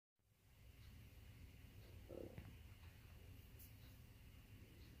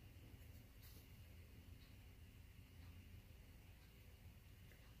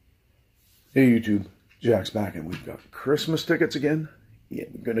Hey YouTube, Jack's back and we've got Christmas tickets again. Yeah,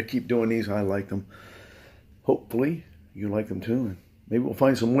 we're going to keep doing these. I like them. Hopefully you like them too, and maybe we'll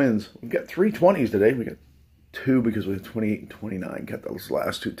find some wins. We've got 3 20s today. We got 2 because we have 28 and 29. Got those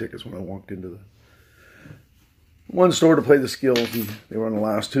last 2 tickets when I walked into the one store to play the skills. They were on the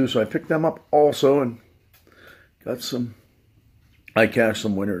last 2, so I picked them up also and got some. I cashed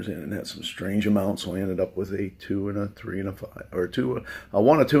some winners in and had some strange amounts, so I ended up with a 2 and a 3 and a 5, or a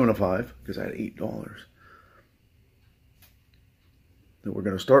 1, a 2, and a 5 because I had $8. Then we're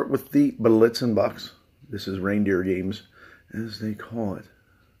going to start with the Blitzen Bucks. This is reindeer games, as they call it.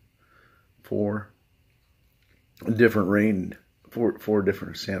 4 different four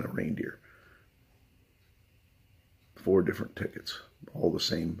different Santa reindeer. 4 different tickets, all the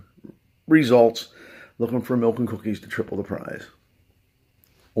same results. Looking for milk and cookies to triple the prize.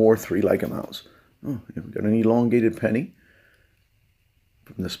 Or 3 like amounts. Oh, we've got an elongated penny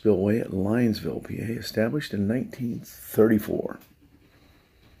from the spillway at Linesville, PA, established in 1934.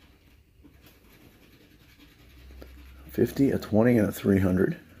 50, a 20, and a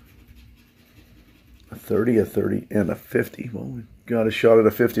 300. A 30, a 30, and a 50. Well, we've got a shot at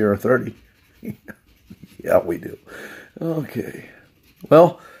a 50 or a 30. Yeah, we do. Okay.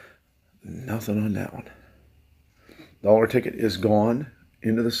 Well, nothing on that one. Dollar ticket is gone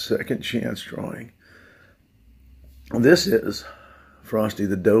into the second chance drawing. This is Frosty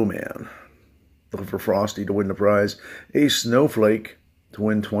the Dough Man. Looking for Frosty to win the prize. A snowflake to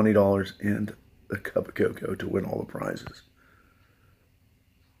win $20 and a cup of cocoa to win all the prizes.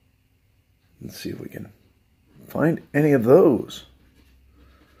 Let's see if we can find any of those.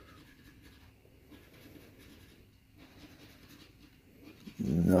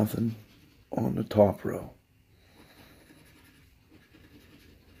 Nothing on the top row.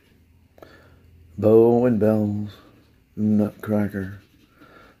 Bow and bells, nutcracker,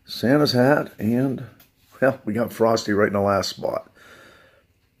 Santa's hat, and, well, we got Frosty right in the last spot.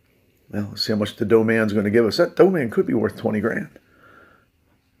 Well, let's see how much the Dough Man's going to give us. That Dough Man could be worth 20 grand.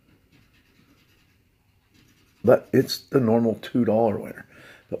 But it's the normal $2 winner.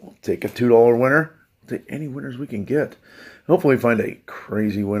 But we'll take a $2 winner. We'll take any winners we can get. Hopefully find a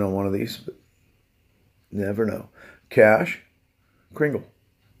crazy win on one of these. But never know. Cash, Kringle.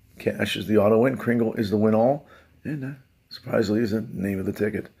 Cash is the auto win. Kringle is the win all. And surprisingly is the name of the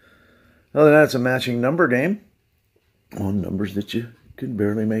ticket. Other than that, it's a matching number game on numbers that you can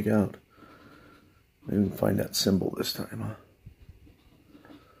barely make out. Maybe we can find that symbol this time,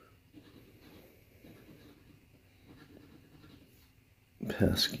 huh?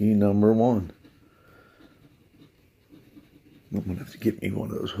 Pesky number 1. I'm going to have to get me one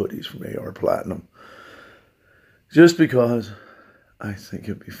of those hoodies from AR Platinum. Just because I think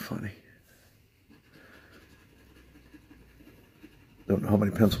it'd be funny. Don't know how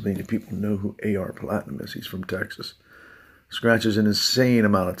many Pennsylvania people know who AR Platinum is. He's from Texas. Scratches an insane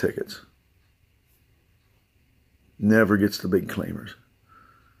amount of tickets. Never gets the big claimers.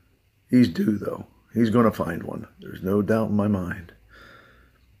 He's due, though. He's going to find one. There's no doubt in my mind.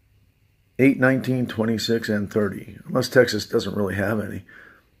 8, 19, 26, and 30. Unless Texas doesn't really have any.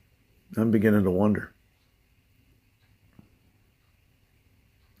 I'm beginning to wonder.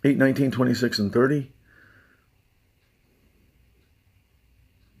 8, 19, 26, and 30.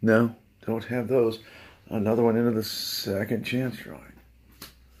 No, don't have those. Another one into the second chance drawing.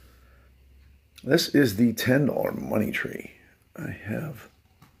 This is the $10 money tree. I have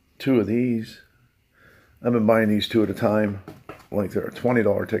 2 of these. I've been buying these 2 at a time, like they're a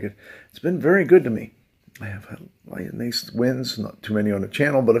 $20 ticket. It's been very good to me. I have had nice wins, not too many on the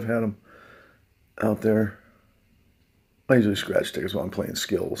channel, but I've had them out there. I usually scratch tickets while I'm playing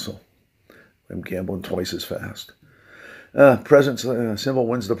skills, so I'm gambling twice as fast. Present symbol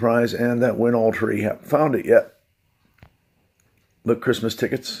wins the prize, and that win all tree. Haven't found it yet. But Christmas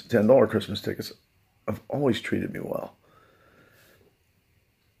tickets, $10 Christmas tickets, have always treated me well.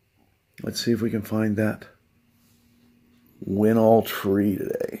 Let's see if we can find that win all tree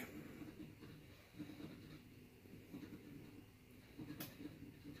today.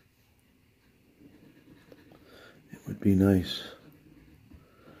 It would be nice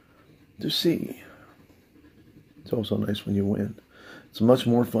to see. It's also nice when you win. It's much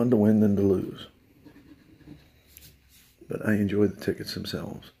more fun to win than to lose. But I enjoy the tickets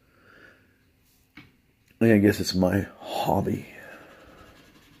themselves. I guess it's my hobby.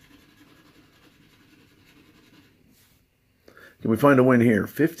 Can we find a win here?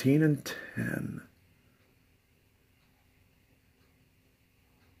 15 and 10.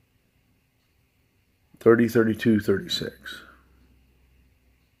 30, 32, 36.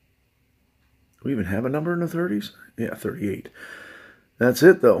 Do we even have a number in the 30s? Yeah, 38. That's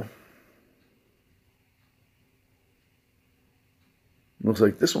it, though. Looks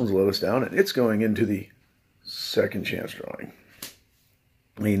like this one's let us down, and it's going into the second chance drawing.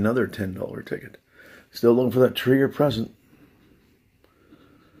 Another $10 ticket. Still looking for that tree or present.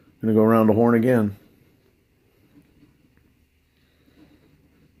 Gonna go around the horn again.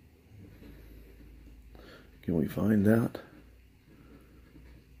 Can we find that?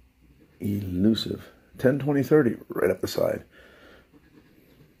 Elusive. 10, 20, 30, right up the side.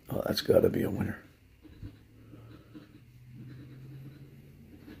 Oh, that's got to be a winner.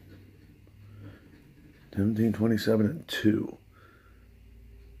 $17, 27, and 2.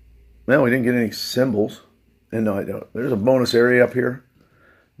 Well, we didn't get any symbols. And no, I don't. There's a bonus area up here,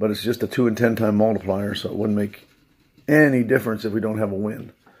 but it's just a 2 and 10 time multiplier, so it wouldn't make any difference if we don't have a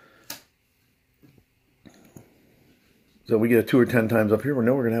win. So we get a 2 or 10 times up here, we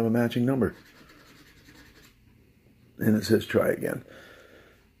know we're going to have a matching number. And it says try again.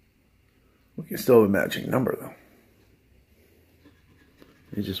 We can still have a matching number, though.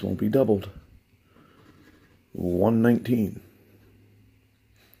 It just won't be doubled. 119.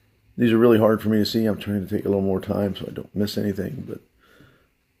 These are really hard for me to see. I'm trying to take a little more time so I don't miss anything. But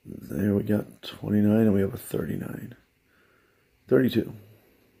there we got 29 and we have a 39. 32.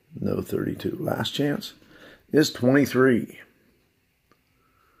 No 32. Last chance is 23.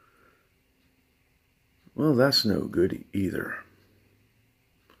 Well, that's no good either.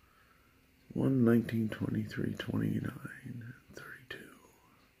 1, 19, 23, 29, 32.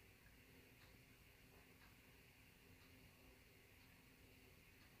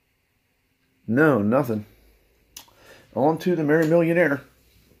 No, nothing. On to the Merry Millionaire.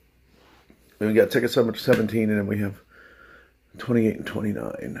 Then we got tickets up to 17, and then we have 28 and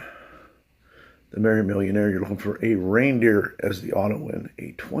 29. The Merry Millionaire, you're looking for a reindeer as the auto win.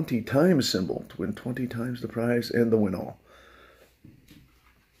 A 20 times symbol to win 20 times the prize and the win all.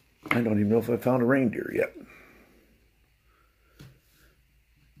 I don't even know if I found a reindeer yet.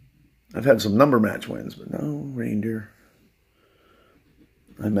 I've had some number match wins, but no reindeer.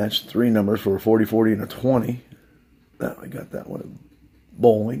 I matched 3 numbers for a 40, 40, and a 20. Now I got that one at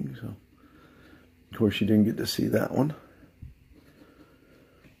bowling. So, of course, you didn't get to see that one.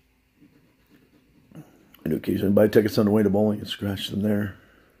 I do occasionally buy tickets on the way to bowling and scratch them there.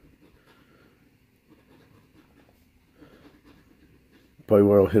 Probably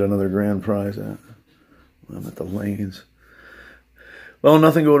where I'll hit another grand prize at. I'm at the lanes. Well,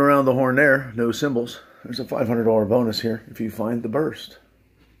 nothing going around the horn there. No symbols. There's a $500 bonus here if you find the burst.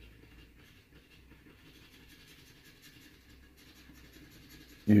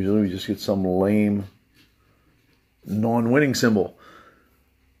 Usually we just get some lame non-winning symbol.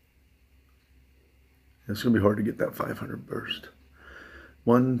 It's going to be hard to get that 500 burst.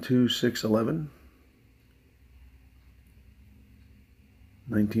 1, 2, 6, 11.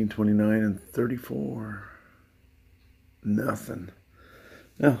 19, 29, and 34. Nothing.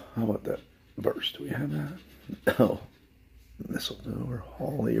 Now, how about that burst? Do we have that? Oh, mistletoe or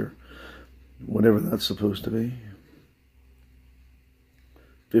holly or whatever that's supposed to be.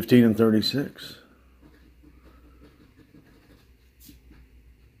 15 and 36.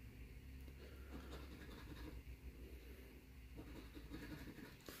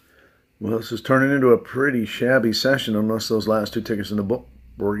 Well, this is turning into a pretty shabby session unless those last 2 tickets in the book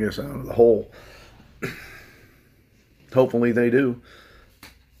bring us out of the hole. Hopefully they do.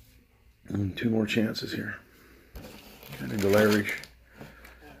 And 2 more chances here. Kind of galarish.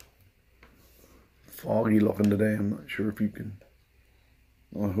 Foggy looking today. I'm not sure if you can...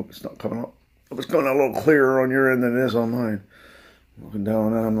 Well, I hope it's not coming up. Hope it's coming out a little clearer on your end than it is on mine. Looking down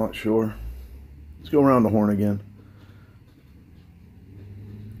on that, I'm not sure. Let's go around the horn again.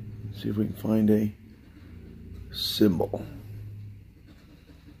 See if we can find a symbol.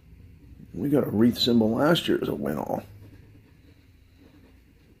 We got a wreath symbol last year as a win all.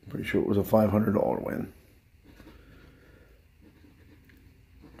 Pretty sure it was a $500 win.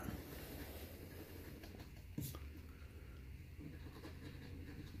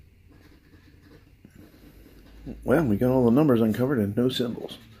 Well, we got all the numbers uncovered and no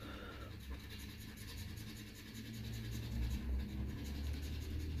symbols.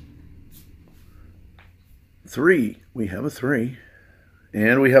 Three. We have a 3.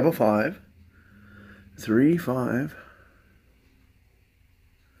 And we have a 5. 3, 5.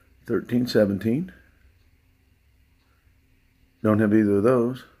 13, 17. Don't have either of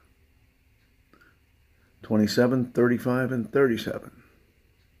those. 27, 35, and 37.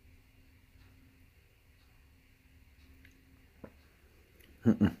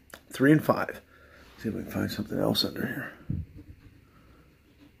 Mm-mm. 3 and 5. See if we can find something else under here.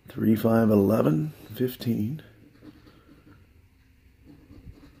 3, 5, 11, 15.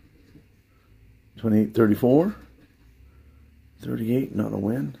 28, 34. 38, not a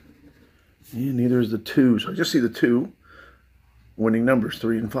win. And neither is the 2. So I just see the 2. Winning numbers,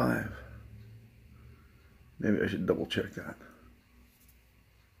 3 and 5. Maybe I should double check that.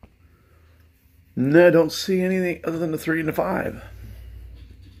 No, I don't see anything other than the 3 and the 5.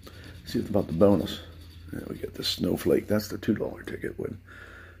 See what's about the bonus. Yeah, we get the snowflake. That's the $2 ticket win.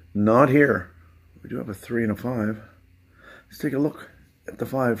 Not here. We do have a 3 and a 5. Let's take a look at the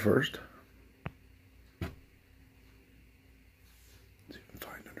 5 first. See if we can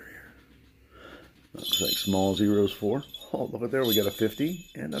find under here. Looks like small zeros 4. Oh, look at there. We got a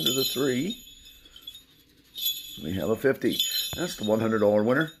 50. And under the 3, we have a 50. That's the $100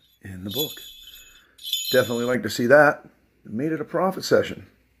 winner in the book. Definitely like to see that. Made it a profit session.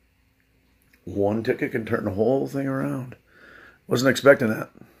 One ticket can turn the whole thing around. Wasn't expecting that.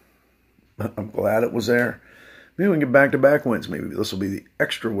 But I'm glad it was there. Maybe we can get back-to-back wins. Maybe this will be the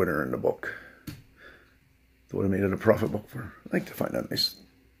extra winner in the book. So would have made it a profit book for. I'd like to find a nice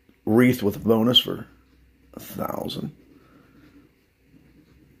wreath with a bonus for 1,000.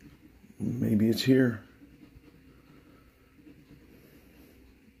 Maybe it's here.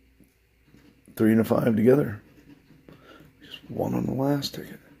 3 and a 5 together. Just one on the last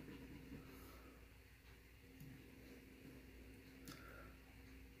ticket.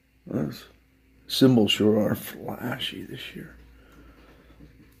 Those symbols sure are flashy this year.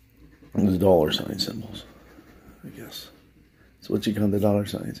 And the dollar sign symbols, I guess. So what you call the dollar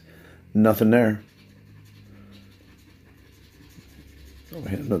signs? Nothing there. Oh, we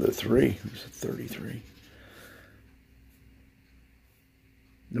had another 3. There's a 33.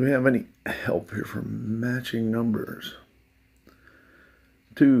 Do we have any help here for matching numbers?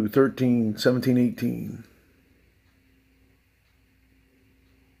 2, 13, 17, 18.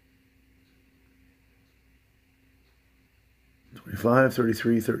 25,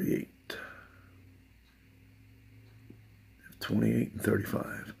 33, 38. 28 and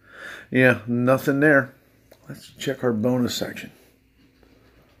 35. Yeah, nothing there. Let's check our bonus section.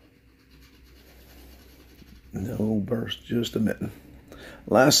 No burst, just a mitten.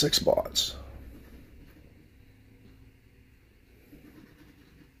 Last 6 spots.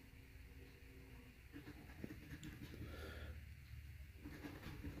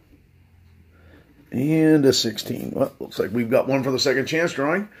 And a 16. Well, looks like we've got one for the second chance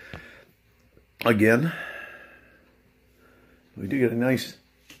drawing. Again. We do get a nice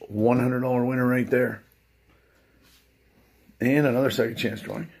 $100 winner right there. And another second chance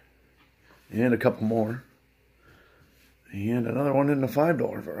drawing. And a couple more. And another one in the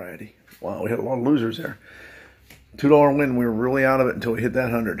 $5 variety. Wow, we had a lot of losers there. $2 win, we were really out of it until we hit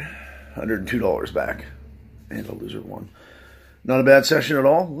that $102 back. And a loser won. Not a bad session at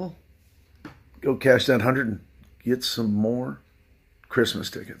all. Well, go cash that 100 and get some more Christmas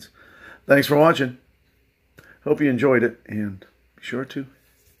tickets. Thanks for watching. Hope you enjoyed it, and be sure to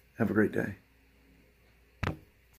have a great day.